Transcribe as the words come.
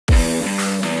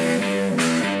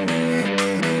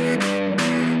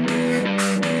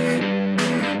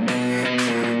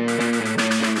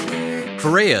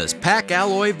Ferrea's Pack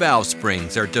Alloy valve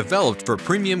springs are developed for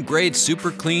premium-grade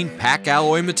super clean pack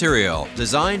alloy material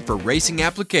designed for racing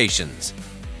applications.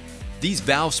 These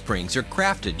valve springs are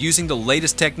crafted using the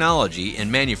latest technology in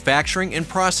manufacturing and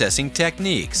processing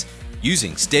techniques,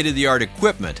 using state-of-the-art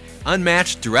equipment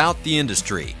unmatched throughout the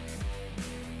industry.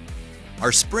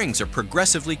 Our springs are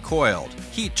progressively coiled,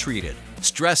 heat-treated,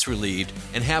 stress-relieved,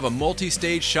 and have a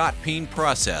multi-stage shot peen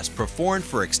process performed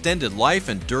for extended life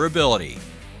and durability.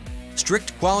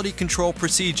 Strict quality control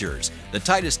procedures, the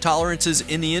tightest tolerances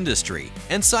in the industry,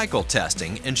 and cycle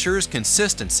testing ensures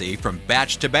consistency from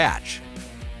batch to batch.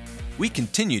 We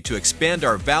continue to expand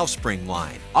our valve spring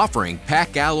line, offering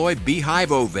Pack Alloy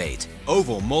Beehive Ovate,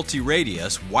 oval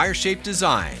multi-radius wire-shaped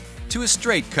design, to a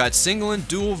straight-cut single and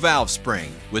dual valve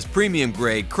spring with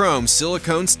premium-grade chrome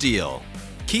silicone steel.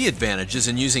 Key advantages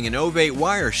in using an ovate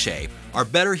wire shape are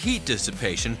better heat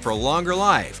dissipation for a longer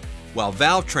life, while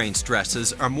valve train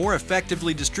stresses are more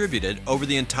effectively distributed over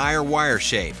the entire wire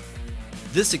shape.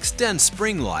 This extends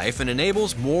spring life and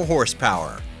enables more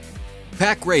horsepower.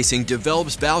 Pack Racing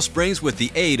develops valve springs with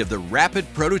the aid of the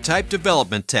rapid prototype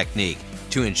development technique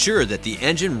to ensure that the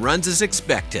engine runs as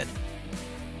expected.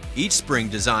 Each spring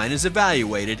design is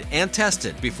evaluated and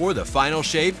tested before the final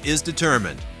shape is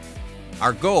determined.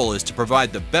 Our goal is to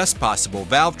provide the best possible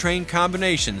valve train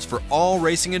combinations for all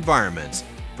racing environments,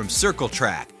 from circle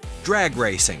track, drag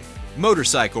racing,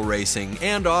 motorcycle racing,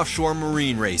 and offshore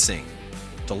marine racing.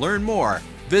 To learn more,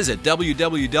 visit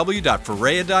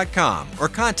www.ferrea.com or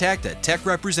contact a tech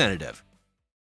representative.